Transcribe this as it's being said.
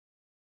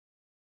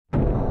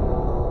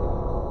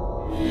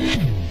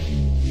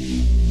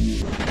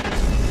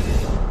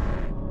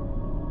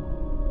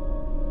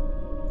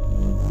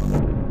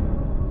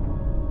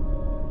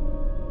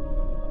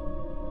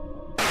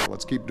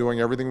Let's keep doing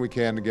everything we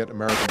can to get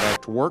America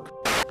back to work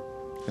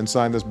and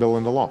sign this bill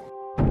into law.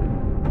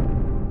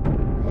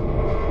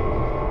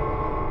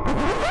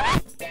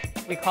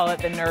 We call it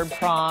the Nerd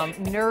Prom.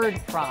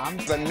 Nerd Prom.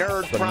 The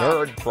Nerd Prom.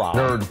 Nerd Prom.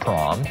 Nerd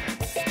Prom.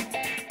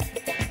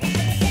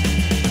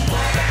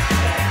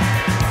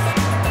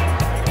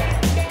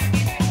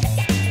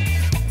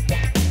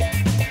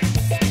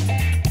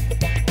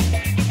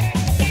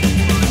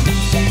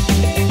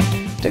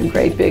 A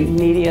great big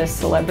media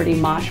celebrity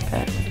mosh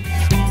pit.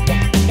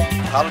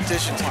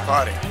 Politicians keep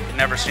partying. I've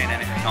never seen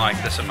anything like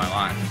this in my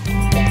life.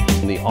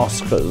 The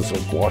Oscars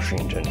of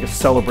Washington. A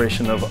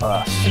celebration of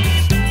us.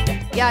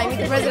 Yeah, I meet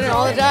the president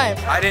all the time.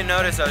 I didn't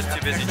notice, I was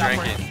too busy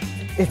drinking.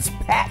 It's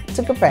packed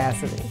to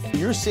capacity.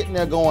 You're sitting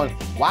there going,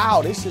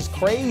 wow, this is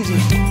crazy.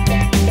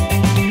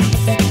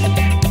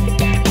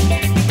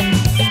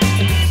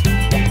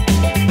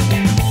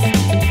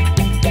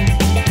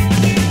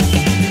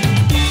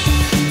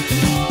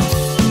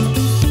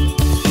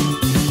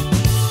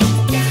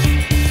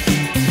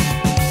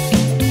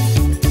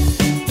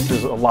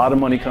 There's a lot of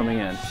money coming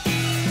in.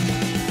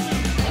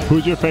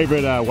 Who's your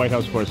favorite White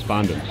House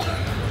correspondent?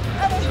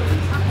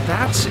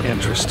 That's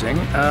interesting.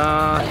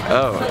 Well,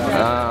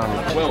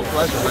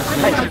 pleasure. Nice to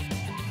meet you.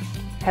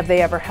 Have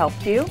they ever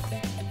helped you?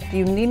 Do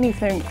you need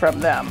anything from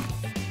them?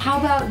 How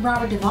about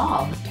Robert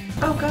Duvall?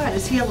 Oh God,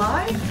 is he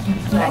alive?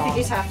 I think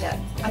he's half dead.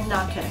 I'm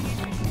not kidding.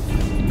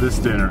 This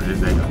dinner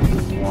is a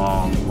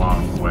long,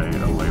 long way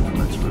away from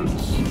its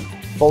roots.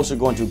 Folks are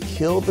going to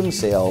kill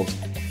themselves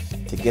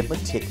to get a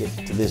ticket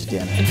to this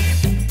dinner.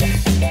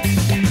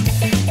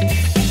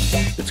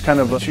 It's kind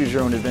of a choose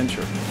your own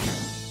adventure.